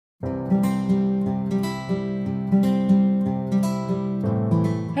Hello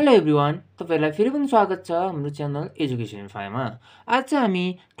everyone, तपाईहरुलाई फेरि पनि स्वागत छ हाम्रो च्यानल एजुकेसनफाईमा। आज चाहिँ हामी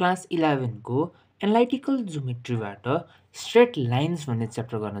क्लास 11 को एनालाइटिकल ज्योमेट्रीबाट स्ट्रेट लाइन्स भन्ने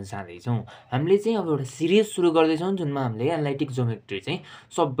च्याप्टर गर्न जाँदैछौँ। हामीले चाहिँ अब एउटा सिरिज सुरु गर्दैछौँ जुनमा हामीले एनालाइटिक ज्योमेट्री चाहिँ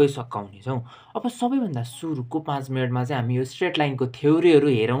सबै सकाउनेछौँ। अब सबैभन्दा सुरुको 5 मिनेटमा चाहिँ हामी यो स्ट्रेट लाइनको थ्योरीहरू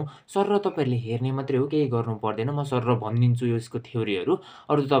हेरौँ। सर र तपाईहरुले हेर्ने मात्रै हो, केही गर्नु पर्दैन। म सर र भनिदिन्छु यसको थ्योरीहरू,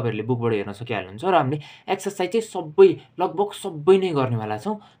 अरु तपाईहरुले बुकबाट हेर्न सकिहाल्नुहुन्छ। र हामीले एक्सरसाइज चाहिँ सबै लगभग सबै नै गर्नेवाला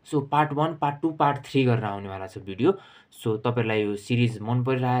छौँ। सो पार्ट 1, पार्ट 2, पार्ट 3 गरेर आउनेवाला छ भिडियो। सो तपाईहरुलाई यो सिरिज मन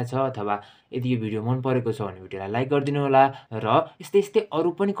परिरहेछ अथवा यदि यो भिडियो मन परेको छ भने भिडियोलाई लाइक गरिदिनु होला र यस्तै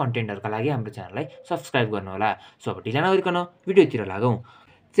अरु पनि कन्टेन्टहरुका लागि हाम्रो च्यानललाई सब्स्क्राइब गर्नु होला। सो अब ढिला नगरिकन भिडियोतिर लागौँ।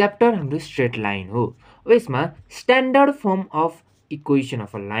 च्याप्टर हाम्रो स्ट्रेट लाइन हो। अब यसमा standard form of equation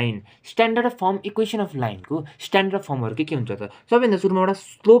of a line, standard form equation of लाइनको स्ट्यान्डर्ड फर्महरु के हुन्छ त? सबैभन्दा सुरुमा एउटा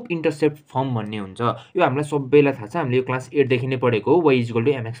स्लोप इन्टरसेप्ट फर्म भन्ने हुन्छ। यो हामीलाई सबैलाई थाहा छ, हामीले यो क्लास 8 देखि नै पढेको हो, y =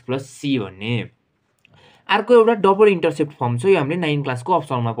 mx + c भन्ने। अर्को एउटा डबल इन्टरसेप्ट फर्म छ, यो हामीले 9 क्लासको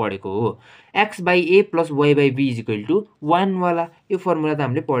अप्सनमा पढेको हो। x/a + y/b = 1 वाला यो फर्मुला त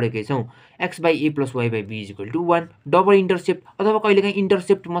हामीले पढेकै छौँ। x/a + y/b = 1 डबल इन्टरसेप्ट अथवा कहिलेकाहीँ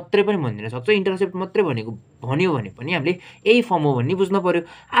इन्टरसेप्ट मात्रै पनि भनिदिन सक्छ। इन्टरसेप्ट मात्रै भन्यो भने पनि हामीले यही फर्म हो भन्ने बुझ्नु पर्यो।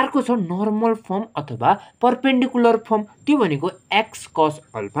 अर्को छ नर्मल फर्म अथवा परपेन्डिकुलर फर्म, त्यो भनेको x cos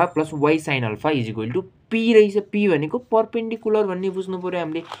α + y sin α = p रहेछ। p भनेको परपेन्डिकुलर भन्ने बुझ्नु पर्यो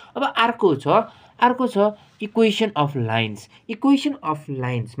हामीले। अब अर्को छ equation of lines. Equation of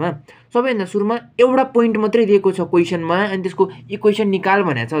लाइन्समा सबैभन्दा सुरुमा एउटा पोइन्ट मात्रै दिएको छ क्वेसनमा, अनि त्यसको इक्वेसन निकाल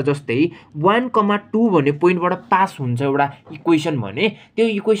भनेको छ। जस्तै 1, 2 भन्ने पोइन्टबाट पास हुन्छ एउटा इक्वेसन भने त्यो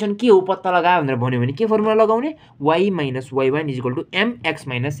इक्वेसन के हो पत्ता लगा भनेर भन्यो भने के फर्मुला लगाउने? y - y1 = mx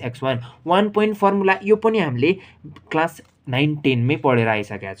 - x1 1 point formula. यो पनि हामीले क्लास 9, 10 मै पढेर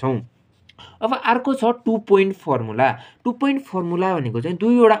आइसकेका छौँ। अब अर्को छ 2 पोइन्ट फर्मुला। 2 पोइन्ट फर्मुला भनेको चाहिँ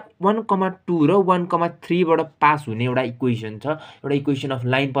दुईवटा 1, 2 र 1, 3 बाट पास हुने एउटा इक्वेसन छ। एउटा इक्वेसन अफ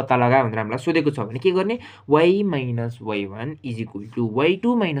लाइन पत्ता लगा भनेर हामीलाई सोधेको छ भने के गर्ने? y - y1 =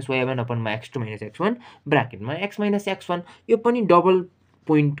 y2 - y1 x2 - x1 ब्र्याकेटमा x - x1। यो पनि डबल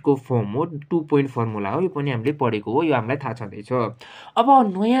पोइन्टको फर्म हो, 2 पोइन्ट फर्मुला हो। यो पनि हामीले पढेको हो, यो हामीलाई थाहा छँदैछ। अब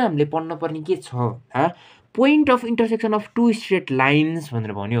नयाँ हामीले पढ्न पर्ने के छ भन्दा point of intersection of 2 straight lines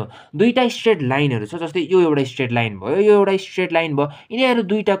भनेर भन्यो। दुईटा स्ट्रेट लाइनहरु छ, जस्तै यो एउटा स्ट्रेट लाइन भयो, यो एउटा स्ट्रेट लाइन भयो। यिनीहरु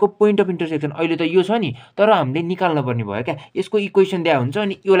दुईटाको पोइन्ट अफ इन्टरसेक्सन अहिले त यो छ नि, तर हामीले निकाल्न पर्ने भयो क्या। यसको इक्वेसन दिया हुन्छ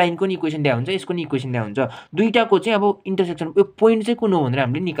अनि यो लाइनको नि इक्वेसन दिया हुन्छ, यसको नि इक्वेसन दिया हुन्छ। दुईटाको चाहिँ अब इन्टरसेक्सन यो पोइन्ट चाहिँ कुन हो भनेर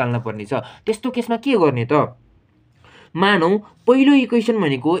हामीले निकाल्न पर्ने छ। त्यस्तो केसमा के गर्ने त? मानौँ पहिलो इक्वेसन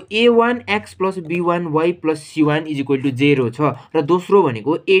भनेको a1x + b1y + c1 = 0 छ र दोस्रो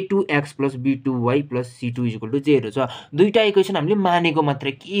भनेको a2x + b2y + c2 = 0 छ। दुईटा इक्वेसन हामीले मानेको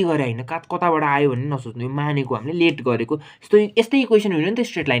मात्रै, के गरे हैन, कताबाट आयो भन्ने नसोच्नु। यो मानेको, हामीले लेट गरेको। यस्तै इक्वेसन हुने नि त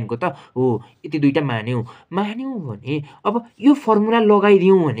स्ट्रेट लाइनको त हो। यति दुईटा मान्यौ भने अब यो फर्मुला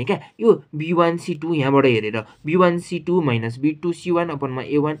लगाइदियौँ भने क्या, यो b1 c2 यहाँबाट हेरेर b1 c2 - b2 c1 /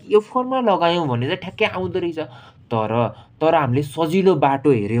 a1 यो फर्मुला लगायौँ भने चाहिँ ठ्याक्कै आउँदो रहेछ। तर हामीले सजिलो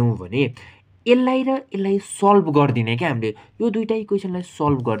बाटो हेर्यौँ भने यसलाई सल्भ गर्दिने क्या। हामीले यो दुईटा इक्वेसनलाई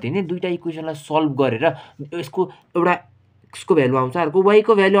सल्भ गर्दिने। दुईटा इक्वेसनलाई सल्भ गरेर यसको एउटा x को भ्यालु आउँछ, अर्को y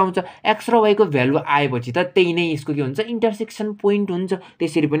को भ्यालु आउँछ। x र y को भ्यालु आएपछि त त्यही नै यसको के हुन्छ? इन्टरसेक्सन पोइन्ट हुन्छ।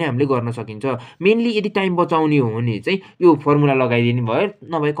 त्यसरी पनि हामीले गर्न सकिन्छ। मेनली यदि टाइम बचाउने हो भने चाहिँ यो फर्मुला लगाइदिने भयो,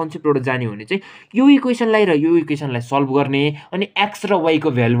 नभए कन्सेप्टबाट जाने हो भने चाहिँ यो इक्वेसनलाई र यो इक्वेसनलाई सल्भ गर्ने, अनि x र y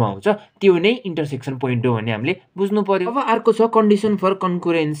को भ्यालु आउँछ, त्यो नै इन्टरसेक्सन पोइन्ट हो भन्ने हामीले बुझ्नु पर्यो। अब अर्को छ condition for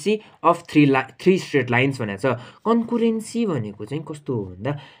कन्कुरेन्सी of 3 straight lines भनेको छ। कन्कुरेन्सी भनेको चाहिँ कस्तो हो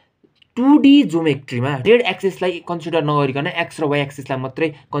भन्दा 2D ज्योमेट्रीमा z एक्सिसलाई कन्सिडर नगरिकन x र y एक्सिसलाई मात्रै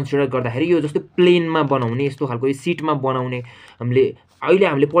कन्सिडर गर्दाखेरि यो जस्तो प्लेनमा बनाउने, यस्तो खालको सिटमा बनाउने अहिले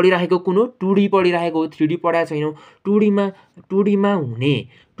हामीले पढिराखेको कुन हो? 2D पढिराखेको हो, 3D पढाएको छैनौँ। 2D मा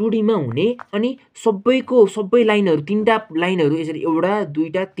हुने अनि सबै लाइनहरु, तीनटा लाइनहरु यसरी एउटा,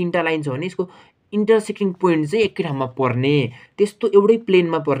 दुईटा, तीनटा लाइन छ भने यसको इन्टरसेक्टिङ पोइन्ट चाहिँ एकै ठाउँमा पर्ने, त्यस्तो एउटै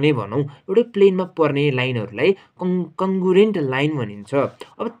प्लेनमा पर्ने भनौँ, एउटै प्लेनमा पर्ने लाइनहरुलाई कन्ग्रुएन्ट लाइन भनिन्छ।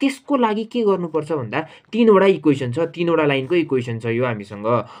 अब त्यसको लागि के गर्नुपर्छ भन्दा तीनवटा इक्वेसन छ, तीनवटा लाइनको इक्वेसन छ यो हामीसँग।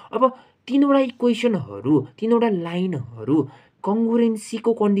 अब तीनवटा इक्वेसनहरु, तीनवटा लाइनहरु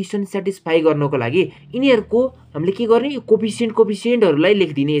कन्ग्रुएन्सीको कन्डिसन सेटिस्फाई गर्नको लागि यिनीहरुको हामीले के गर्ने यो कोफिसिएन्टहरूलाई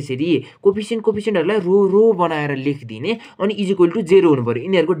लेखिदिने यसरी कोफिसिएन्टहरूलाई रो बनाएर लेखिदिने अनि इज इक्वल टु 0 हुनु पर्यो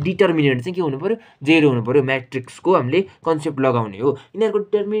यिनीहरूको डिटर्मिनेन्ट चाहिँ के हुनु पर्यो 0 हुनु पर्यो म्याट्रिक्सको हामीले कन्सेप्ट लगाउने हो यिनीहरूको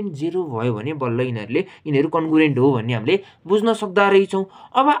डिटर्मिनेन्ट 0 भयो भने बल्ल यिनीहरू कन्ग्रुएन्ट हो भन्ने हामीले बुझ्न सक्दा रहेछौँ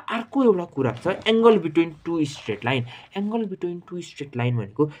अब अर्को एउटा कुरा छ angle between two straight line angle between two straight line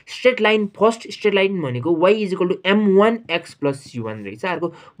भनेको straight line first straight line भनेको y is equal to m1x + c1 रहेछ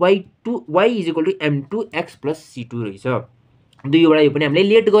अर्को y is equal to m2x + c2 रहेछ दुईवटा यो पनि हामीले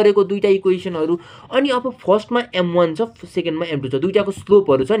लेट गरेको दुईटा इक्वेसनहरु अनि अब फर्स्टमा m1 छ सेकेन्डमा m2 छ दुईटाको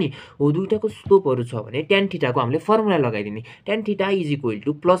स्लोपहरु छ नि हो दुईटाको स्लोपहरु छ भने tan थीटा को हामीले फर्मुला लगाइदिने tan theta is equal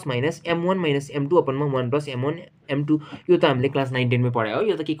to plus minus m1 - m2 अपनमा 1 + m1 m2 यो त हामीले क्लास 9 10 मा पढायो हो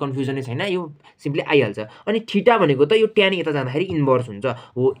यो त के कन्फ्युजनै छैन यो सिम्पली आइहाल्छ अनि थीटा भनेको त यो tan यता जाँदाखेरि इन्भर्स हुन्छ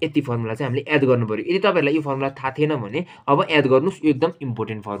हो यति फर्मुला चाहिँ हामीले एड गर्नु पर्यो यदि तपाईहरुलाई यो फर्मुला थाहा थिएन भने अब एड गर्नुस् यो एकदम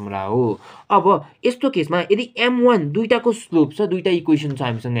इम्पोर्टेन्ट फर्मुला हो अब यस्तो केसमा यदि m1 दुईटाको स्लोप छ दुईटा इक्वेसन छ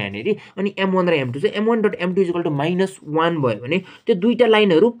हामीसँग यहाँनेरि अनि m1 र m2 छ m1.m2 = -1 भयो भने त्यो दुईटा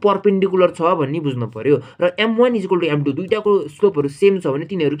लाइनहरु परपेन्डिकुलर छ भन्ने बुझ्नु पर्यो र m1 = m2 दुईटाको स्लोपहरु सेम छ भने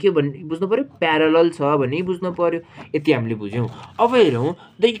तिनीहरु के भन्ने बुझ्नु पर्यो प्यारलल छ भन्ने बुझ्नु पर्यो यति हामीले बुझ्यौं अब हेरौं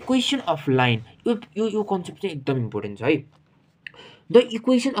द इक्वेसन अफ लाइन यो कन्सेप्ट चाहिँ एकदम इम्पोर्टेन्ट छ है the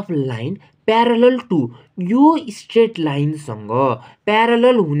equation of line parallel to यो स्ट्रेट लाइन सँग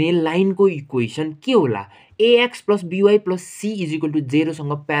प्यारलल हुने लाइनको इक्वेसन के होला ax + by + c = 0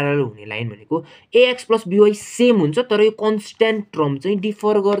 सँग प्यारलल हुने लाइन भनेको ax + by सेम हुन्छ तर यो कन्स्ट्यान्ट टर्म चाहिँ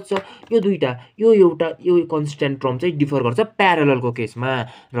डिफर गर्छ यो दुईटा यो एउटा यो कन्स्ट्यान्ट टर्म चाहिँ डिफर गर्छ प्यारललको केसमा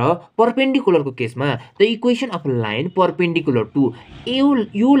र परपेन्डिकुलरको केसमा the equation of line perpendicular to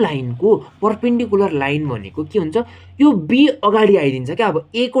यो लाइनको परपेन्डिकुलर लाइन भनेको के हुन्छ यो b अगाडि आइदिन्छ के अब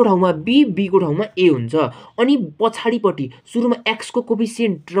a को ठाउँमा b को ठाउँमा a हुन्छ अनि पछाडीपट्टि सुरुमा x को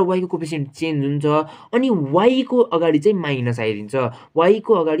कोफिसिएन्ट र y को कोफिसिएन्ट चेन्ज हुन्छ अनि y को अगाडि चाहिँ माइनस आइदिन्छ y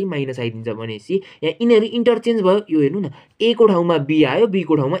को अगाडि माइनस आइदिन्छ भनेपछि यहाँ यिनीहरु इन्टरचेन्ज भयो यो हेर्नु न a को ठाउँमा b आयो b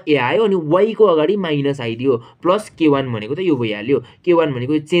को ठाउँमा a आयो अनि y को अगाडि माइनस आइदियो प्लस k1 भनेको त यो भइहाल्यो k1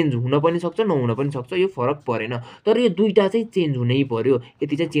 भनेको यो चेन्ज हुन पनि सक्छ नहुन पनि सक्छ यो फरक परेन तर यो दुईटा चाहिँ चेन्ज हुनै पर्यो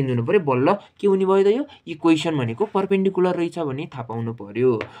यति चाहिँ चेन्ज हुनु पर्यो बल्ल के हुने भयो त यो इक्वेसन भनेको परपेन्डिकुलर रहेछ भन्ने थाहा पाउनु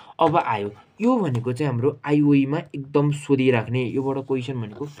पर्यो अब आयो यो भनेको चाहिँ हाम्रो आईओई मा एकदम सोधिराख्ने योबाट क्वेशन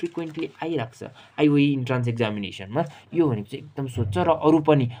भनेको फ्रिक्वेन्टली आइराख्छ आईओई इन्ट्रान्स एक्जामिनेसनमा यो भनेको चाहिँ एकदम सोध्छ र अरु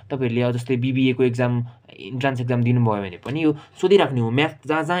पनि तपाईहरुले जस्तै बीबीए को एक्जाम इन्ट्रान्स एक्जाम दिनु भयो भने पनि यो सोधिराख्ने हो म्याथ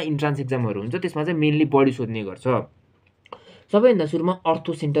जहाँ इन्ट्रान्स एक्जामहरु हुन्छ त्यसमा चाहिँ मेनली बढी सोध्ने गर्छ सबैभन्दा सुरुमा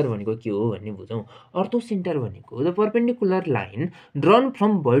अर्थोसेन्टर भनेको के हो भन्ने बुझौं अर्थोसेन्टर भनेको the perpendicular line drawn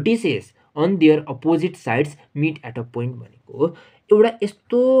from vertices on their opposite sides meet at a point भनेको एउटा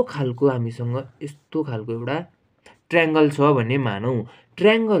यस्तो खालको हामीसँग यस्तो खालको एउटा ट्रायंगल छ भन्ने मानौ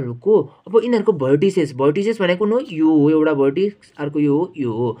ट्रायंगलको अब यिनीहरुको भर्टिसेस भनेको न यो हो एउटा भर्टिस अर्को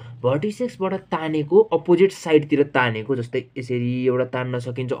यो हो भर्टिसेसबाट तानेको अपोजिट साइड तिर तानेको जस्तै यसरी एउटा तान्न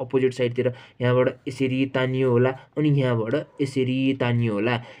सकिन्छ अपोजिट साइड तिर यहाँबाट यसरी तानियो होला अनि यहाँबाट यसरी तानियो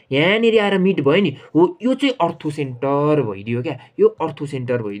होला यहाँनेरि आएर मिट भयो नि हो यो चाहिँ अर्थोसेन्टर भइदियो क्या यो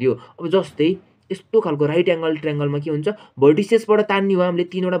अर्थोसेन्टर भइदियो अब जस्तै यस्तो खालको राइट एंगल ट्रायंगलमा के हुन्छ भर्टिसेसबाट तान्ने हो हामीले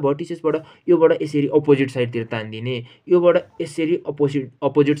तीनवटा भर्टिसेसबाट योबाट यसरी अपोजिट साइड तिर तान्दिने योबाट यसरी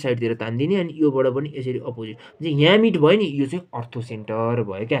अपोजिट साइड तिर तान्दिने अनि योबाट पनि यसरी अपोजिट चाहिँ यहाँ मिट भयो नि यो चाहिँ अर्थोसेन्टर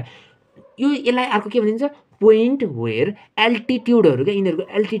भयो क्या यो यसलाई अर्को के भनिन्छ पोइन्ट वेयर एल्टिट्युडहरु के यिनीहरुको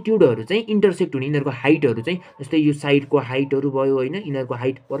एल्टिट्युडहरु चाहिँ इन्टरसेक्ट हुने यिनीहरुको हाइटहरु चाहिँ जस्तै यो साइडको हाइटहरु भयो हैन यिनीहरुको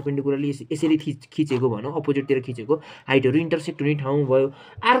हाइट परपेन्डिकुलरली यसरी खिचेको भनौं अपोजिट तिर खिचेको हाइटहरु इन्टरसेक्ट हुने ठाउँ भयो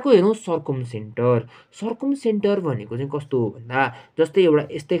अर्को हेरौं सर्कमसेन्टर भनेको चाहिँ कस्तो हो भन्दा जस्तै एउटा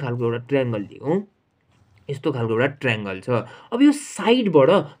यस्तै खालको एउटा ट्रायंगल लियौं यस्तो खालको एउटा ट्रायंगल छ अब यो साइडबाट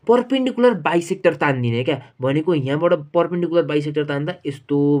परपेन्डिकुलर बाइसेक्टर तान्दिने क्या भनेको यहाँबाट परपेन्डिकुलर बाइसेक्टर तान्दा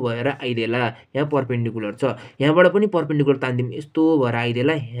यस्तो भएर आइदेला यहाँ परपेन्डिकुलर छ यहाँबाट पनि परपेन्डिकुलर तान्दिम यस्तो भएर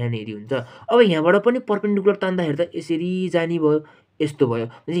आइदेला यहाँनेरि हुन्छ अब यहाँबाट पनि परपेन्डिकुलर तान्दाखेरि त यसरी जानी भयो यस्तो भयो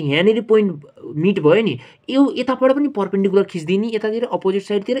चाहिँ यहाँनेरि पोइन्ट मिट भयो नि यो यताबाट पनि परपेन्डिकुलर खिच्दिनी यतातिर अपोजिट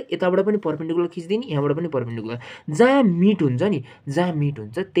साइड तिर यताबाट पनि परपेन्डिकुलर खिच्दिनी यहाँबाट पनि परपेन्डिकुलर जहाँ मिट हुन्छ नि जहाँ मिट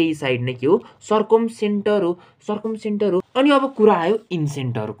हुन्छ त्यही साइड नै के हो सर्कमसेन्टर हो अनि अब कुरा आयो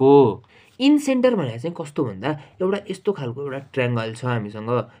इनसेन्टरको इनसेन्टर भनेको चाहिँ कस्तो भन्दा एउटा यस्तो खालको एउटा ट्रायंगल छ हामीसँग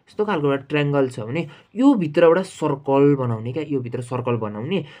यस्तो खालको एउटा ट्रायंगल छ भने यो भित्र एउटा सर्कल बनाउने क्या यो भित्र सर्कल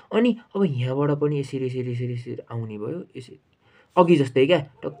बनाउने अनि अब यहाँबाट पनि यसरी आउने भयो यसरी अघि जस्तै क्या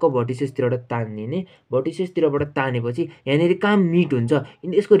टक्क भर्टिसेसतिरबाट तानिने भर्टिसेसतिरबाट तानेपछि यहाँनिर कहाँ मिट हुन्छ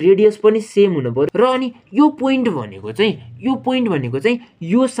यसको रेडियस पनि सेम हुनु पर्यो र अनि यो पोइन्ट भनेको चाहिँ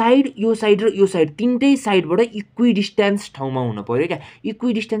यो साइड र यो साइड तिनटै साइडबाट इक्विडिस्टेन्स ठाउँमा हुनु पर्यो क्या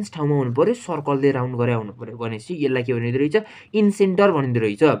इक्विडिस्टेन्स ठाउँमा हुनु पर्यो सर्कलले राउन्ड गरे हुनु पर्यो भनेपछि यसलाई के भनिँदो रहेछ इन्सेन्टर भनिँदो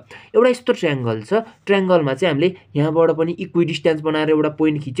रहेछ एउटा यस्तो ट्रायङ्गल छ ट्रायङ्गलमा चाहिँ हामीले यहाँबाट पनि इक्विडिस्टेन्स बनाएर एउटा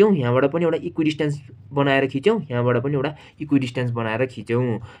पोइन्ट खिच्यौँ यहाँबाट पनि एउटा इक्विडिस्टेन्स बनाएर खिच्यौँ यहाँबाट पनि एउटा इक्विडिस्टेन्स बनाएर खिच्यौँ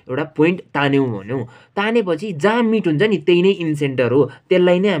एउटा पोइन्ट तान्यौँ भन्यौँ तानेपछि जहाँ मिट हुन्छ नि त्यही नै इन्सेन्टर हो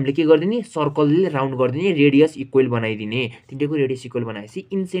त्यसलाई नै हामीले के गरिदिने सर्कलले राउन्ड गरिदिने रेडियस इक्वल बनाइदिने तिनटैको रेडियस इक्वल बनाएपछि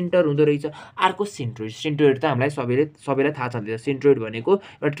इन्सेन्टर हुँदो रहेछ अर्को सेन्ट्रोइड त हामीलाई सबैलाई थाहा छ सेन्ट्रोइड भनेको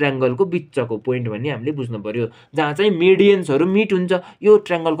एउटा ट्रायङ्गलको बिचको पोइन्ट भन्ने हामीले बुझ्नु पर्यो जहाँ चाहिँ मिडियन्सहरू मिट हुन्छ यो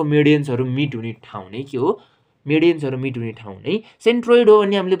ट्रायङ्गलको मिडियन्सहरू मिट हुने ठाउँ नै के हो मिडियन्सहरू मिट हुने ठाउँ नै सेन्ट्रोइड हो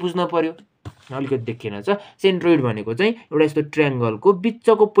भन्ने हामीले बुझ्नु पर्यो अलिकति देखिएन छ सेन्ट्रोइड भनेको चाहिँ एउटा यस्तो ट्रायङ्गलको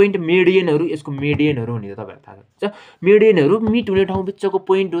बिचको पोइन्ट मेडियनहरू यसको मेडियनहरू हुने त तपाईँलाई थाहा छ मेडियनहरू मिट हुने ठाउँ बिचको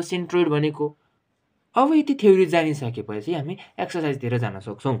पोइन्ट हो सेन्ट्रोइड भनेको अब यति थ्योरी जानिसकेपछि हामी एक्सर्साइजतिर जान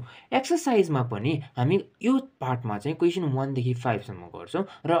सक्छौँ एक्सर्साइजमा पनि हामी यो पार्टमा चाहिँ क्वेसन 1 देखि 5 सम्म गर्छौँ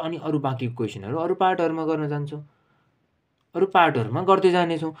र अनि अरू बाँकीको क्वेसनहरू अरू पार्टहरूमा गर्न जान्छौँ अरू पार्टहरूमा गर्दै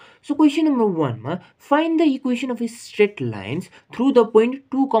जानेछौँ सो क्वेसन नम्बर 1 मा find the equation of a straight lines through the point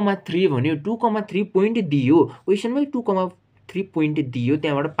 2,3 भन्यो 2,3 पोइन्ट दियो क्वेसनमै 2,3 पोइन्ट दियो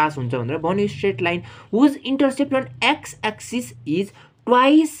त्यहाँबाट पास हुन्छ भनेर भन्यो straight line whose intercept on x axis is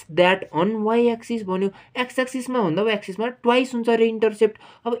twice that on Y axis भन्यो एक्स एक्सिसमा भन्दा वाइ एक्सिसमा ट्वाइस हुन्छ अरे इन्टरसेप्ट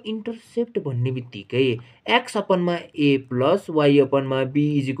अब इन्टरसेप्ट भन्ने बित्तिकै x अपनमा A plus y अपनमा be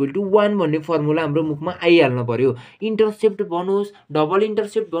is equal to 1 भन्ने फर्मुला हाम्रो मुखमा आइहाल्नु पर्यो इन्टरसेप्ट बनोस् डबल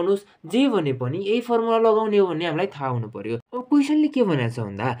इन्टरसेप्ट बनोस् जे भने पनि यही फर्मुला लगाउने हो भन्ने हामीलाई थाहा हुनु पर्यो अब क्वेसनले के भनेको छ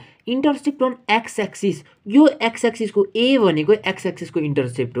भन्दा इन्टरसेप्ट अन एक्स एक्सिस यो एक्स एक्सिसको ए भनेको एक्स एक्सिसको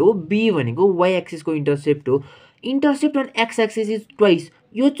इन्टरसेप्ट हो बी भनेको वाइ एक्सिसको इन्टरसेप्ट हो intercept on x axis is twice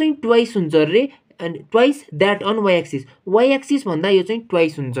यो चाहिँ ट्वाइस हुन्छ अरे and twice that on Y axis भन्दा यो चाहिँ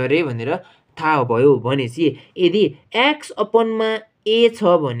ट्वाइस हुन्छ अरे भनेर थाहा भयो भनेपछि यदि एक्स अपनमा ए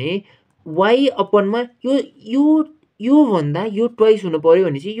छ भने वाइ अपनमा यो भन्दा यो ट्वाइस हुनु पर्यो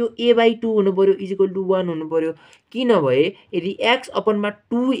भनेपछि यो a/2 हुनु पर्यो इज इक्वल टु 1 हुनु पर्यो किनभए यदि एक्स अपनमा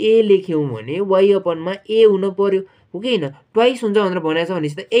 2a लेख्यौँ भने वाइ अपनमा a हुनु पर्यो हो कि होइन ट्वाइस हुन्छ भनेर भनेको छ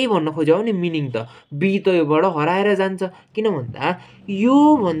भनेपछि त यही भन्न खोज्यो नि मिनिङ त बी त योबाट हराएर जान्छ किन भन्दा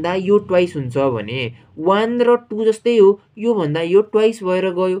यो भन्दा यो ट्वाइस हुन्छ भने 1 र 2 जस्तै हो यो भन्दा यो ट्वाइस भएर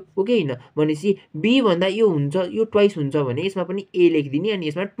गयो हो कि होइन भनेपछि बी भन्दा यो हुन्छ यो ट्वाइस हुन्छ भने यसमा पनि ए लेखिदिने अनि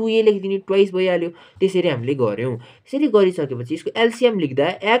यसमा 2a लेखिदिने ट्वाइस भइहाल्यो त्यसरी हामीले गऱ्यौँ यसरी गरिसकेपछि यसको एलसिएम लेख्दा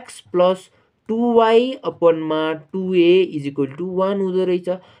x plus 2y अपनमा 2a is equal to 1 हुँदो रहेछ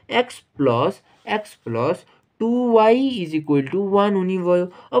x plus 2y is equal to 1 हुने भयो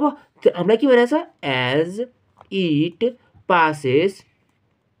अब हामीलाई के भनेको छ as it passes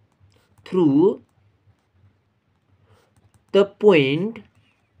through the point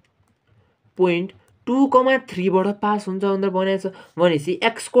 2,3 बाट पास हुन्छ भनेर भनेको छ भनेपछि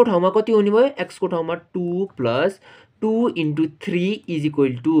x को ठाउँमा कति हुने भयो x को ठाउँमा 2 plus 2 into 3 is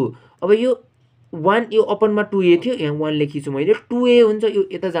equal to अब यो 1 यो अपनमा 2a थियो यहाँ 1 लेखिछु मैले 2a हुन्छ यो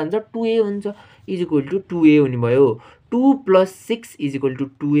यता जान्छ 2a हुन्छ इज इक्वल टु 2a हुने भयो 2 plus 6 is equal to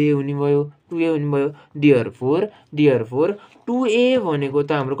 2a हुने भयो डियरफोर 2a भनेको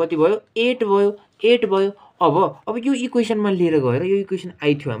त हाम्रो कति भयो 8 भयो अब यो इक्वेसनमा लिएर गएर यो इक्वेसन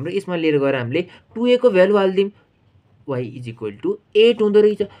आइथ्यो हाम्रो यसमा लिएर गएर हामीले 2a को value हाल्दियौँ y is equal to 8 हुँदो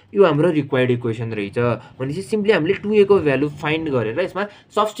रहेछ यो हाम्रो रिक्वायर्ड इक्वेसन रहेछ भनेपछि सिम्पली हामीले 2a को भ्यालु फाइन्ड गरेर यसमा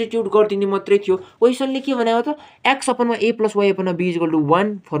सब्स्टिट्युट गरिदिने मात्रै थियो क्वेसनले के भनेको त x अपनमा a plus y अपनमा b is equal to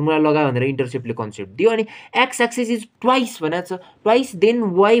 1 formula लगा भनेर इन्टरसेप्टले कन्सेप्ट दियो अनि x एक्सिस इज ट्वाइस भनेको छ ट्वाइस देन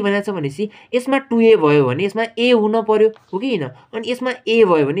y भनेको छ भनेपछि यसमा 2a भयो भने यसमा a हुन पर्यो हो कि होइन अनि यसमा a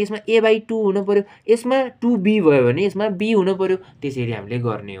भयो भने यसमा a/2 हुन पर्यो यसमा 2b भयो भने यसमा b हुन पर्यो त्यसरी हामीले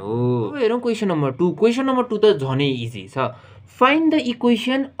गर्ने हो अब हेरौँ क्वेसन नम्बर 2 त झनै इजी छ find the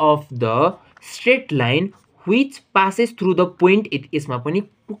equation of the straight line which passes through the point यसमा पनि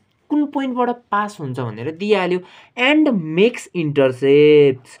कुन पोइन्टबाट पास हुन्छ भनेर दिइहाल्यो एन्ड मेक्स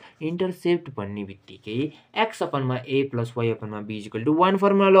इन्टरसेप्ट भन्ने बित्तिकै x अपनमा A plus y अपनमा be equal to 1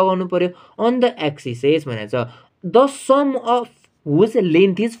 formula लगाउनु पर्यो अन द एक्सिसेस भनेको छ the some of whose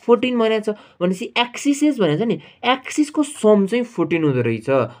length is 14 भनेको छ भनेपछि एक्सिसेस भनेको छ नि एक्सिसको सम चाहिँ 14 हुँदो रहेछ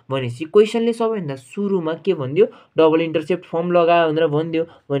भनेपछि क्वेसनले सबैभन्दा सुरुमा के भनिदियो डबल इन्टरसेप्ट फर्म लगायो भनेर भनिदियो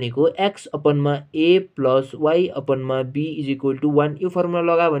भनेको x अपनमा A plus y अपनमा be is equal to 1 यो फर्मुला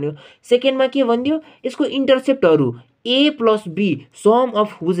लगायो भन्यो सेकेन्डमा के भनिदियो यसको इन्टरसेप्टहरू ए plus be some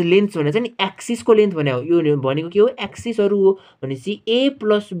of whose length भनेको चाहिँ नि एक्सिसको लेन्थ भने हो। यो भनेको के हो, एक्सिसहरू हो। भनेपछि ए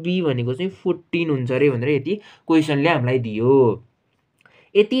प्लस बी भनेको चाहिँ 14 हुन्छ अरे भनेर यति क्वेसनले हामीलाई दियो।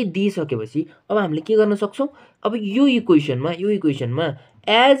 यति दिइसकेपछि अब हामीले के गर्न सक्छौँ, अब यो इक्वेसनमा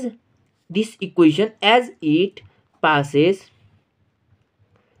as this equation as it passes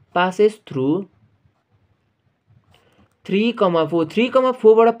through 3,4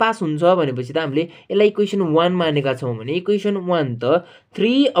 3,4 बाट पास हुन्छ भनेपछि त हामीले यसलाई इक्वेसन 1 मानेका छौँ भने इक्वेसन 1 त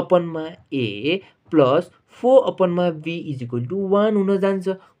 3/a plus 4/b is equal to 1 हुन जान्छ।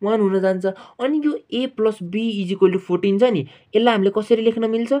 अनि यो a plus b is equal to 14 छ नि, यसलाई हामीले कसरी लेख्न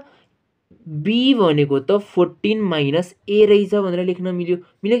मिल्छ, b भनेको त 14 माइनस a रहेछ भनेर लेख्न मिल्यो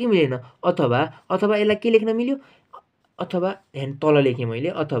कि मिलेन। अथवा यसलाई के लेख्न मिल्यो, अथवा तल लेखेँ मैले,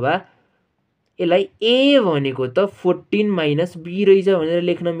 अथवा यसलाई a भनेको त 14 माइनस b रहेछ भनेर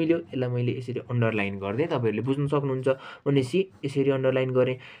लेख्न मिल्यो। यसलाई मैले यसरी अन्डरलाइन गर्दै तपाईँहरूले बुझ्न सक्नुहुन्छ। भनेपछि यसरी अन्डरलाइन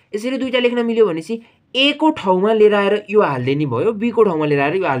गरेँ, यसरी दुईटा लेख्न मिल्यो भनेपछि a को ठाउँमा लिएर आएर यो हाल्दै नि भयो, b को ठाउँमा लिएर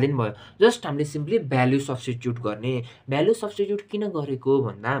आएर यो हाल्दै नि भयो। जस्ट हामीले सिम्पली भ्यालु सब्स्टिट्युट गर्ने। भ्यालु सब्स्टिट्युट किन गरेको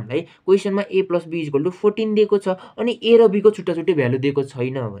भन्दा हामीलाई क्वेसनमा a plus b equal to 14 दिएको छ अनि a र b को छुट्टा छुट्टै भ्यालु दिएको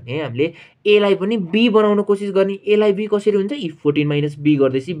छैन भने हामीले a लाई पनि b बनाउन कोसिस गर्ने। a लाई b कसरी हुन्छ, इफ 14 माइनस b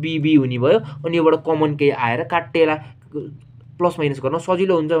गर्दैछ b हुने भयो अनि योबाट कमन केही आएर काटेर प्लस माइनस गर्न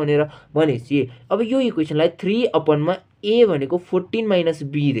सजिलो हुन्छ भनेपछि अब यो इक्वेसनलाई 3/a भनेको 14 माइनस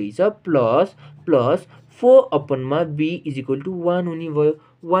b रहेछ plus 4/b is equal to 1 हुने भयो।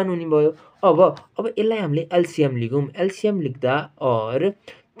 अब यसलाई हामीले एलसिएम लेखौँ। एलसिएम लेख्दा और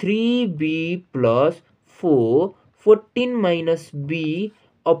 3b plus 14 minus b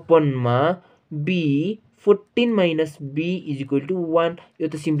अपनमा b 14 minus b is equal to 1। यो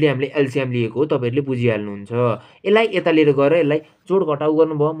त सिम्पली हामीले एलसिएम लिएको हो, तपाईँहरूले बुझिहाल्नुहुन्छ। यसलाई यता लिएर गएर यसलाई जोड घटाउ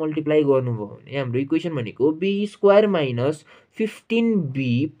गर्नुभयो, मल्टिप्लाई गर्नुभयो भने हाम्रो इक्वेसन भनेको b square minus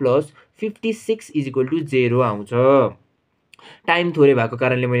 15b plus 56 is equal to 0 आउँछ। टाइम थोरै भएको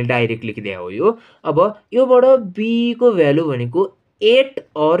कारणले मैले डाइरेक्ट लेखिदिए हो यो। अब योबाट b को भ्यालु भनेको 8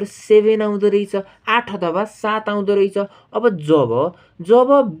 और 7 आउँदो रहेछ, 8 अथवा 7 आउँदो रहेछ। अब जब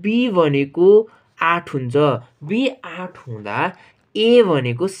b भनेको 8 हुन्छ, b 8 हुँदा a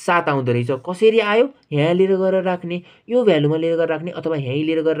भनेको 7 आउँदो रहेछ। कसरी आयो, यहाँ लिएर गएर राख्ने, यो भ्यालुमा लिएर गएर राख्ने अथवा यहीँ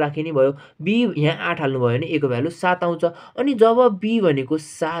लिएर गएर राख्ने नि भयो। b यहाँ 8 हाल्नुभयो भने a को भ्यालु 7 आउँछ। अनि जब b भनेको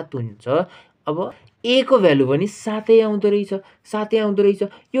 7 हुन्छ अब a को भ्यालु पनि 7 आउँदो रहेछ।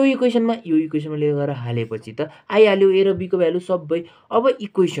 यो इक्वेसनमा लिएर गएर हालेपछि त आइहाल्यो a र b को भ्यालु सबै। अब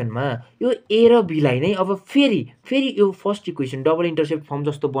इक्वेसनमा यो a र b लाई नै अब फेरि यो first equation double intercept form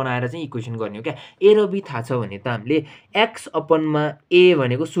जस्तो बनाएर चाहिँ इक्वेसन गर्ने हो क्या। a र b थाहा छ भने त हामीले x अपनमा a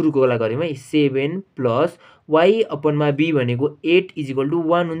भनेको सुरुको लागि गऱ्यौँ है 7 प्लस y अपनमा b भनेको 8 इज इक्वल टु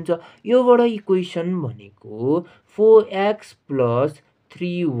 1 हुन्छ। योबाट इक्वेसन भनेको 4x प्लस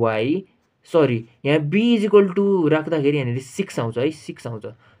 3y यहाँ b इज इक्वल टु राख्दाखेरि यहाँनिर 6 आउँछ है, 6 आउँछ।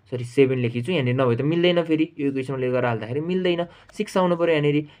 7 लेखिछु यहाँनिर, नभए त मिल्दैन, फेरि यो इक्वेसनमा लिएर गएर हाल्दाखेरि मिल्दैन। 6 आउनु पर्यो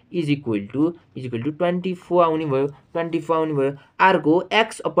यहाँनिर, इज इक्वल टु 24 आउने भयो। अर्को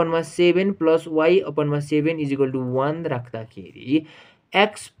x अपनमा 7 plus y अपनमा 7 is equal to 1 राख्दाखेरि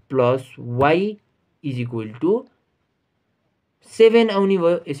x plus y is equal to 7 आउने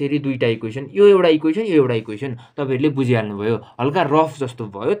भयो। यसरी दुईटा इक्वेसन, यो एउटा इक्वेसन तपाईँहरूले बुझिहाल्नु भयो। हल्का रफ जस्तो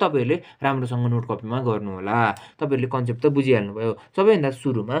भयो, तपाईँहरूले राम्रोसँग नोट कपीमा गर्नु होला। तपाईँहरूले कन्सेप्ट त बुझिहाल्नु भयो। सबैभन्दा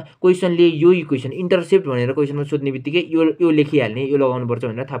सुरुमा क्वेसनले यो इक्वेसन इन्टरसेप्ट भनेर क्वेसनमा सोध्ने बित्तिकै यो लेखिहाल्ने, यो लगाउनुपर्छ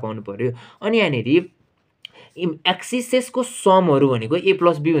भनेर थाहा पाउनु पर्यो। अनि यहाँनिर एक्सिसेसको समहरू भनेको a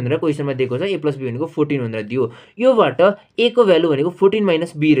प्लस b भनेर क्वेसनमा दिएको छ, a प्लस b भनेको 14 भनेर दियो। योबाट a को भ्यालु भनेको 14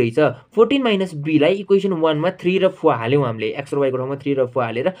 माइनस b रहेछ। 14 माइनस b लाई इक्वेसन 1 मा 3 र 4 हाल्यौँ हामीले, x र y को ठाउँमा 3 र 4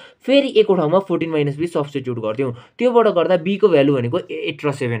 हालेर फेरि a को ठाउँमा 14 माइनस b सब्स्टिट्युट गर्दियौँ। त्योबाट गर्दा b को भ्यालु भनेको 8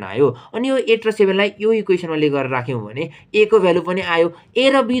 र 7 आयो। अनि यो 8 र 7 लाई यो इक्वेसनमा लिएर राख्यौँ भने a को भ्यालु पनि आयो। a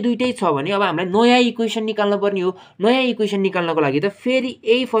र b दुईटै छ भने अब हामीलाई नयाँ इक्वेसन निकाल्न पर्ने हो। नयाँ इक्वेसन निकाल्नको लागि त फेरि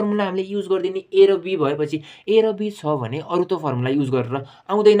यही फर्मुला हामीले युज गरिदिने। a र b भएपछि a र b छ भने अरु त फर्मुला युज गरेर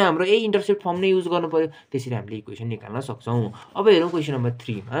आउँदैन, हाम्रो यही इन्टरसेप्ट फर्म नै युज गर्नु पर्यो। त्यसरी हामीले इक्वेसन निकाल्न सक्छौँ। अब हेरौँ क्वेसन नम्बर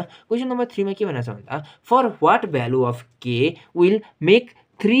 3 मा। क्वेसन नम्बर 3 मा के भनेको छ भन्दा for what value of k will make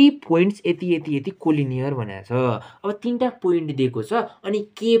 3 points यति कोलिनियर भनेको छ। अब 3टा पोइन्ट दिएको छ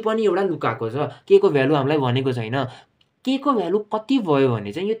अनि k पनि एउटा लुकाएको छ। k को भ्यालु हामीलाई भनेको छैन। k को भ्यालु कति भयो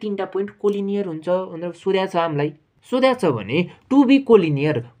भने चाहिँ यो 3टा पोइन्ट कोलिनियर हुन्छ भनेर सोधेको छ हामीलाई। सोधेको छ भने टु बी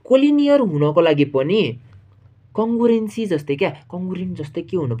कोलिनियर हुनको लागि पनि कङ्ग्रुएन्सी जस्तै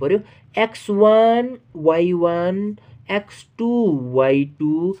के हुनु पर्यो, x1 y1 x2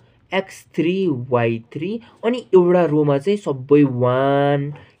 y2 x3 y3 अनि एउटा रोमा चाहिँ सबै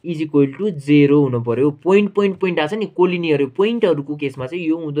 1 इज इक्वल टु 0 हुनु पर्यो। पोइन्ट पोइन्ट पोइन्ट आएको छ नि कोलिनियर पोइन्टहरूको केसमा चाहिँ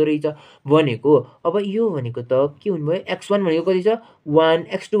यो हुँदो रहेछ भनेको। अब यो भनेको त के हुनुभयो x1 भनेको कति छ 1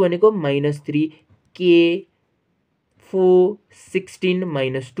 x2 भनेको -3 k 4 16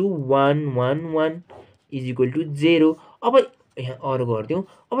 -2 1 1 1 इज इक्वल टु 0। अब यहाँ अरू गरिदिउँ।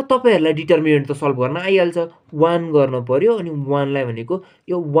 अब तपाईँहरूलाई डिटर्मिनेन्ट त सल्भ गर्न आइहाल्छ 1 गर्न पर्यो अनि 1 लाई भनेको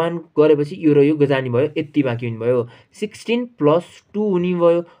यो 1 गरेपछि यो र यो जाने भयो यति बाँकी हुने भयो 16 + 2 हुने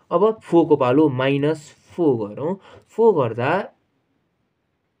भयो। अब 4 को पालो -4 गरौँ 4 गर्दा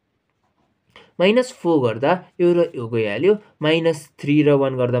 -4 गर्दा यो र यो गइहाल्यो -3 र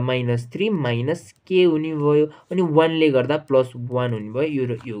 1 गर्दा -3 -k हुने भयो अनि 1 ले गर्दा +1 हुने भयो यो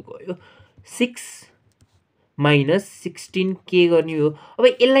र यो गयो 6 -16 के गर्ने हो। अब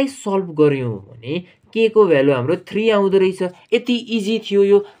यसलाई सल्भ गर्यौँ भने के को भ्यालु हाम्रो 3 आउँदो रहेछ। यति इजी थियो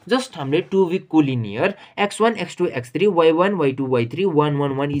यो जस्ट हामीले 2 week collinear x1 x2 x3 y1 y2 y3 1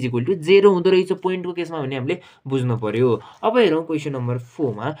 1 1 is equal to 0 हुँदो रहेछ पोइन्टको केसमा भने हामीले बुझ्नु पर्यो। अब हेरौँ क्वेसन नम्बर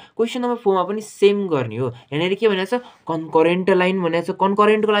 4 मा। क्वेसन नम्बर 4 मा पनि सेम गर्ने हो। यहाँनिर के भनेको छ कन्करेन्ट लाइन भनेको छ।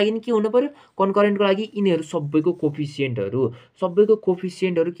 कन्करेन्टको लागि के हुनु पर्यो कन्करेन्टको लागि यिनीहरू सबैको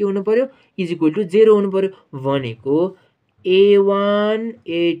कोफिसिएन्टहरू के हुनु पर्यो इज इक्वल टु 0 हुनु पर्यो भनेको a1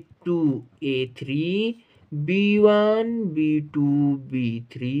 a2 a3 b1 b2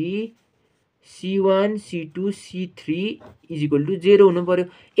 b3 c1 c2 c3 is equal to 0 हुनु पर्यो।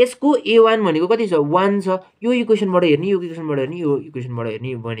 यसको a1 भनेको कति छ 1 छ। यो इक्वेसनबाट हेर्ने यो इक्वेसनबाट हेर्ने यो इक्वेसनबाट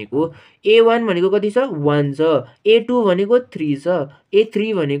हेर्ने भनेको a1 भनेको कति छ 1 छ a2 भनेको 3 छ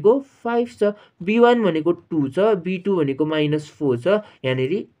a3 भनेको 5 छ b1 भनेको 2 छ b2 भनेको -4 छ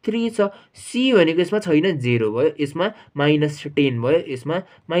यहाँनिर 3 छ c भनेको यसमा छैन 0 भयो यसमा -10 भयो यसमा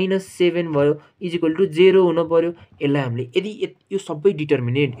 -7 भयो इज इक्वल टु 0 हुनु पर्यो। यसलाई हामीले यदि यो सबै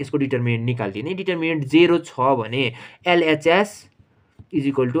डिटर्मिनेन्ट यसको डिटर्मिनेन्ट निकाल्दिने डिटर्मिनेन्ट 0 छ भने LHS is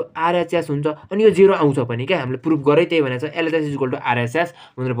equal to RHS हुन्छ अनि यो 0 आउँछ पनि क्या हामीले प्रुफ गरे त्यही भनेको छ LHS is equal to RHS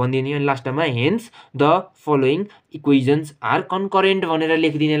भनेर भनिदिने अनि लास्टमा hence the following equations are concurrent भनेर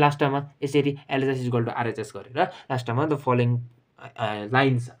लेखिदिने लास्टमा यसरी LHS is equal to RHS गरेर लास्टमा the following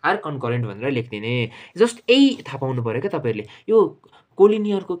lines are concurrent भनेर लेखिदिने। जस्ट यही थाहा पाउनु पर्यो क्या तपाईँहरूले यो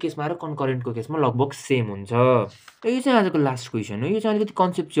कोलिनियरको केसमा र कन्करेन्टको केसमा लगभग सेम हुन्छ। यो चाहिँ आजको लास्ट क्वेसन हो। यो चाहिँ अलिकति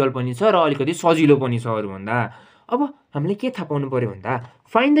कन्सेप्चुअल पनि छ र अलिकति सजिलो पनि छ अरूभन्दा। अब हामीले के थाहा पाउनु पर्यो भन्दा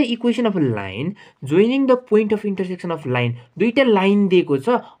find the equation of a line joining the point of intersection of line. दुईटा लाइन दिएको छ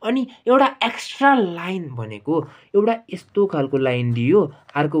अनि एउटा एक्स्ट्रा लाइन भनेको एउटा यस्तो खालको लाइन दियो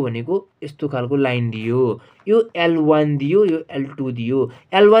अर्को भनेको यस्तो खालको लाइन दियो यो L1 दियो यो L2 दियो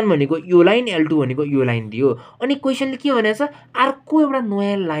L1 भनेको यो लाइन L2 भनेको यो लाइन दियो अनि क्वेसनले के भनेको छ अर्को एउटा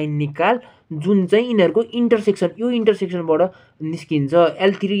नयाँ लाइन निकाल जुन चाहिँ यिनीहरूको इन्टरसेक्सन यो इन्टरसेक्सनबाट निस्किन्छ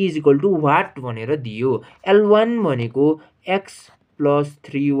L3 is equal to what भनेर दियो L1 भनेको x +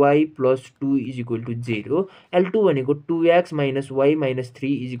 3y + 2 is equal to 0 L2 भनेको 2x - y -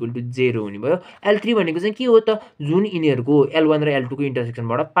 3 is equal to 0 हुने भयो L3 भनेको चाहिँ के हो त जुन यिनीहरूको L1 र L2 को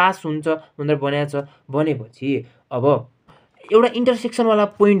इन्टरसेक्सनबाट पास हुन्छ भनेर बनाएको छ भनेपछि अब एउटा इन्टरसेक्सनवाला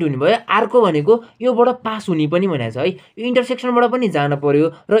पोइन्ट हुने भयो अर्को भनेको योबाट पास हुने पनि भनेको छ है यो इन्टरसेक्सनबाट पनि जान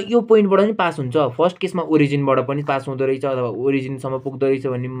पर्यो र यो पोइन्टबाट पनि पास हुन्छ। फर्स्ट केसमा ओरिजिनबाट पनि पास हुँदो रहेछ अथवा ओरिजिनसम्म पुग्दो रहेछ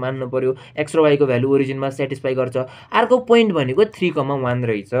भन्ने मान्नु पर्यो x र y को भ्यालु ओरिजिनमा सेटिस्फाई गर्छ। अर्को पोइन्ट भनेको 3,1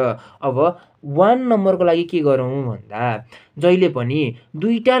 रहेछ। अब 1 नम्बरको लागि के गरौँ भन्दा जहिले पनि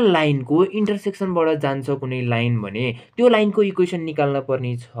दुईटा लाइनको इन्टरसेक्सनबाट जान्छ कुनै लाइन भने त्यो लाइनको इक्वेसन निकाल्न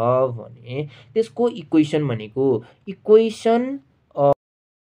पर्ने छ भने त्यसको इक्वेसन भनेको इक्वेसन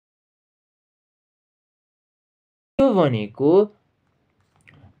यो भनेको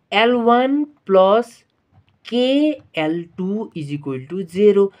L1 + k L2 is equal to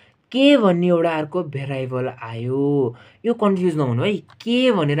 0 के भन्ने एउटा अर्को भेरिएबल आयो यो कन्फ्युज नहुनु है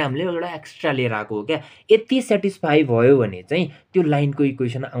के भनेर हामीले एउटा एक्स्ट्रा लिएर आएको हो क्या यति सेटिस्फाई भयो भने चाहिँ त्यो लाइनको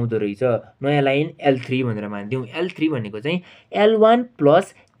इक्वेसन आउँदो रहेछ नयाँ लाइन L3 भनेर मानिदिउँ L3 भनेको चाहिँ L1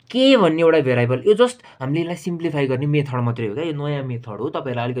 + के भन्ने एउटा भेरिएबल यो जस्ट हामीले यसलाई सिम्प्लिफाई गर्ने मेथड मात्रै हो क्या यो नयाँ मेथड हो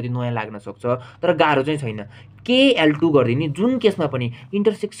तपाईँहरूलाई अलिकति नयाँ लाग्न सक्छ तर गाह्रो चाहिँ छैन के L2 गरिदिने जुन केसमा पनि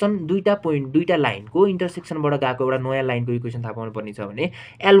इन्टरसेक्सन दुईटा पोइन्ट दुईटा लाइनको इन्टरसेक्सनबाट गएको एउटा नयाँ लाइनको इक्वेसन थाहा पाउनु पर्ने छ भने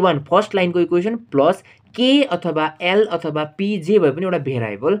L1 फर्स्ट लाइनको इक्वेसन प्लस के अथवा L अथवा P जे भए पनि एउटा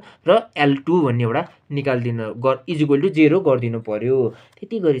भेरिएबल र L2 भन्ने एउटा निकाल्दिनु इज इक्वल टु 0 गरिदिनु पर्यो।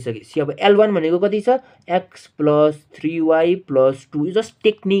 त्यति गरिसकेपछि अब L1 भनेको कति छ x + 3y + 2 जस्ट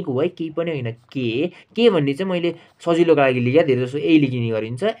टेक्निक हो है केही पनि होइन के भन्ने चाहिँ मैले सजिलोको लागि लेखेँ धेरै जसो यही लेखिने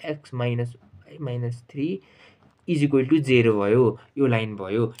गरिन्छ x - y - 3 is equal to 0 भयो यो लाइन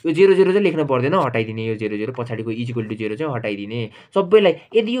भयो यो 0 0 चाहिँ लेख्न पर्दैन हटाइदिने यो 0 0 पछाडिको इज इक्वल टु 0 चाहिँ हटाइदिने सबैलाई।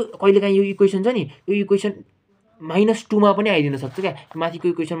 यदि यो कहिलेकाहीँ यो इक्वेसन छ नि यो इक्वेसन -2 मा पनि आइदिन सक्छ क्या, माथिको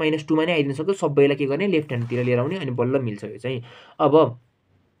इक्वेसन -2 मा नै आइदिन सक्छ। सबैलाई के गर्ने, लेफ्ट ह्यान्डतिर लिएर आउने अनि बल्ल मिल्छ यो चाहिँ। अब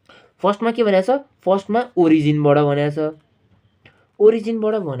फर्स्टमा के भनेको छ, फर्स्टमा ओरिजिनबाट भनेको छ।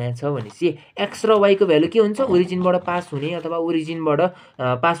 ओरिजिनबाट भनेको छ भनेपछि एक्स र वाईको भ्यालु के हुन्छ, ओरिजिनबाट पास हुने अथवा ओरिजिनबाट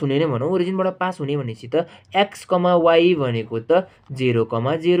पास हुने नै भनौँ। ओरिजिनबाट पास हुने भनेपछि त एक्स कमा वाई भनेको त 0,0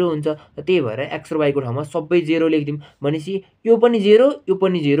 हुन्छ। त्यही भएर एक्स र वाईको ठाउँमा सबै 0 लेखिदिउँ भनेपछि यो पनि 0 यो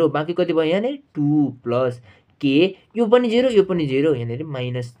पनि 0, बाँकी कति भयो यहाँनिर 2 प्लस के, यो पनि 0 यो पनि 0, यहाँनिर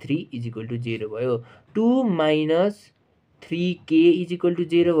 -3 इजिकल टु 0 भयो। 2 माइनस 3k इजिकल टु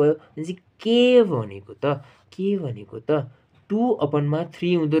 0 भयो भनेपछि के भनेको त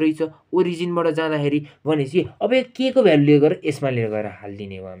 2/3 हुँदो रहेछ ओरिजिनबाट जाँदाखेरि। भनेपछि अब यो के को भ्यालु लिएर गएर यसमा लिएर गएर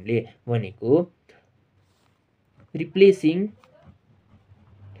हालिदिने हो हामीले, भनेको रिप्लेसिङ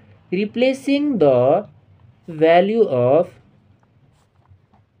द भ्यालु अफ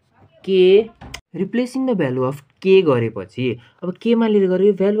के, रिप्लेसिङ द भ्यालु अफ के गरेपछि अब केमा लिएर गएर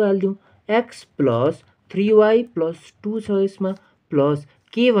यो value हालिदिउँ, x plus 3y plus 2 छ यसमा, प्लस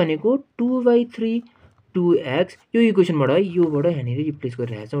के भनेको 2/3 2x, यो इक्वेसनबाट है, योबाट यहाँनिर रिप्लेस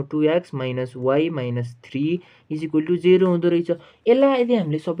गरिरहेको छौँ। 2x minus Y minus 3 equal to 0 हुँदो रहेछ। यसलाई यदि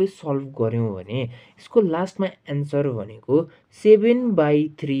हामीले सबै सल्भ गऱ्यौँ भने यसको लास्टमा एन्सर भनेको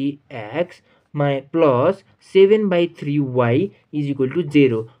 7/3x plus 7/3y equal to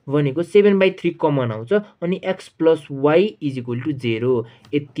 0 भनेको 7/3 कमन आउँछ अनि x plus y equal to 0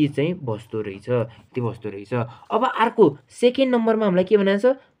 यति चाहिँ बस्दो रहेछ। अब अर्को सेकेन्ड नम्बरमा हामीलाई के भनेको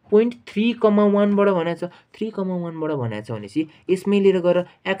छ, 0.3,1 बाट भनेको छ। 3,1 बाट भनेको छ भनेपछि यसमै लिएर गएर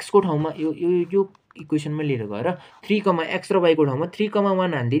x को ठाउँमा यो इक्वेसनमा लिएर गएर 3, x र y को ठाउँमा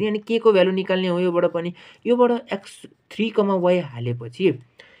 3,1 हालिदिने अनि के को भ्यालु निकाल्ने हो। योबाट पनि योबाट x 3,y हालेपछि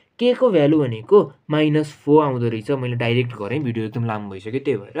के को भ्यालु भनेको -4 आउँदो रहेछ। मैले डाइरेक्ट गरेँ, भिडियो एकदम लामो भइसक्यो,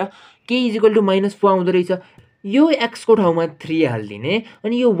 त्यही भएर के इजिकल टु -4 आउँदो रहेछ। यो x को ठाउँमा 3 हालिदिने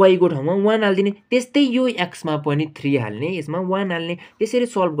अनि यो y को ठाउँमा 1 हालिदिने, त्यस्तै यो x मा पनि 3 हाल्ने, यसमा 1 हाल्ने। त्यसरी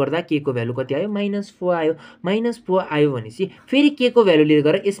सल्भ गर्दा के को भ्यालु कति आयो, -4 आयो। -4 आयो भनेपछि फेरि के को भ्यालु लिएर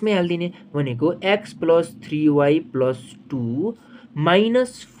गएर यसमै हालिदिने भनेको x plus 3y plus 2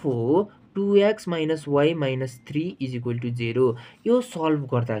 -4 2x minus Y minus 3 equal to 0। यो सल्भ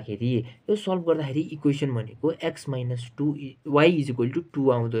गर्दाखेरि इक्वेसन भनेको x minus 2y equal to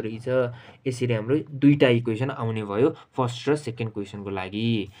 2 आउँदो रहेछ। यसरी हाम्रो दुईटा इक्वेसन आउने भयो फर्स्ट र सेकेन्ड क्वेसनको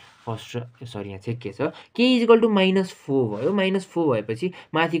लागि। यहाँ चाहिँ के छ, के इजिकल टु -4 भयो। -4 भएपछि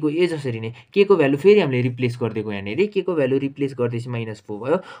माथिको ए जसरी नै के को भ्यालु फेरि हामीले रिप्लेस गरिदिएको, यहाँनिर के को भ्यालु रिप्लेस गर्दैछ -4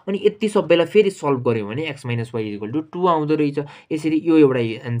 भयो। अनि यति सबैलाई फेरि सल्भ गऱ्यौँ भने x minus Y equal to 2 आउँदो रहेछ। यसरी यो एउटा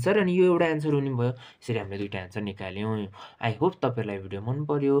एन्सर अनि यो एउटा एन्सर हुने भयो। यसरी हामीले दुईटा एन्सर निकाल्यौँ। आई होप तपाईँहरूलाई भिडियो मन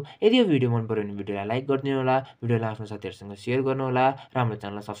पर्यो। यदि यो भिडियो मन पर्यो भने भिडियोलाई लाइक गरिदिनु होला, भिडियोलाई आफ्नो साथीहरूसँग सेयर गर्नु होला र हाम्रो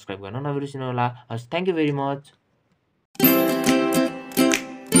च्यानललाई सब्सक्राइब गर्न नबिर्सिनु होला। हस्, थ्याङ्क यू भेरी मच।